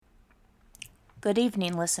Good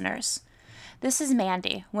evening, listeners. This is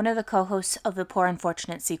Mandy, one of the co-hosts of the Poor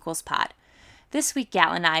Unfortunate Sequels pod. This week,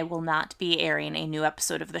 Gal and I will not be airing a new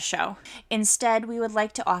episode of the show. Instead, we would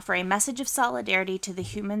like to offer a message of solidarity to the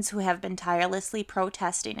humans who have been tirelessly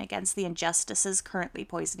protesting against the injustices currently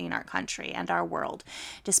poisoning our country and our world,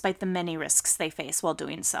 despite the many risks they face while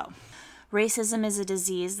doing so. Racism is a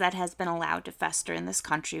disease that has been allowed to fester in this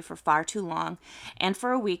country for far too long, and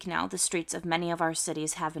for a week now, the streets of many of our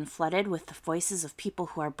cities have been flooded with the voices of people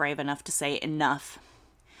who are brave enough to say enough.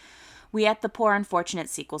 We at the Poor Unfortunate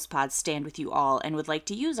Sequels pod stand with you all and would like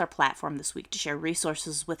to use our platform this week to share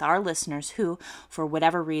resources with our listeners who, for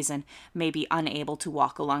whatever reason, may be unable to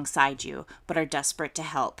walk alongside you, but are desperate to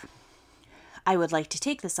help. I would like to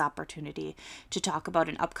take this opportunity to talk about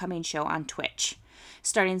an upcoming show on Twitch.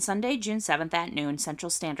 Starting Sunday, June 7th at noon Central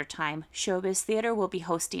Standard Time, Showbiz Theater will be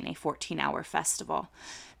hosting a 14-hour festival.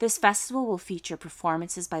 This festival will feature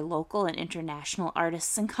performances by local and international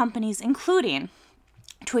artists and companies, including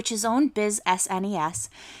Twitch's own Biz SNES,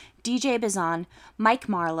 DJ Bizon, Mike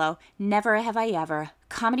Marlowe, Never Have I Ever,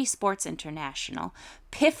 Comedy Sports International,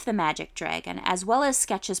 Piff the Magic Dragon, as well as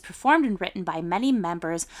sketches performed and written by many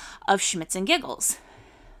members of Schmitz and Giggles.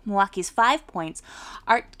 Milwaukee's 5 Points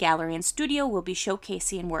Art Gallery and Studio will be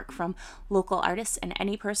showcasing work from local artists, and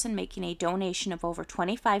any person making a donation of over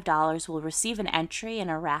 $25 will receive an entry in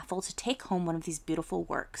a raffle to take home one of these beautiful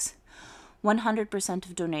works. 100%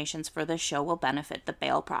 of donations for this show will benefit the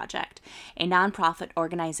Bail Project, a nonprofit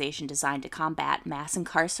organization designed to combat mass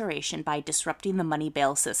incarceration by disrupting the money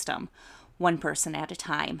bail system, one person at a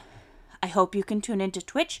time. I hope you can tune into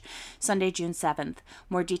Twitch Sunday, June 7th.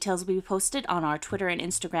 More details will be posted on our Twitter and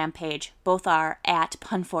Instagram page. Both are at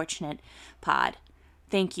PunfortunatePod.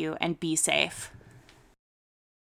 Thank you and be safe.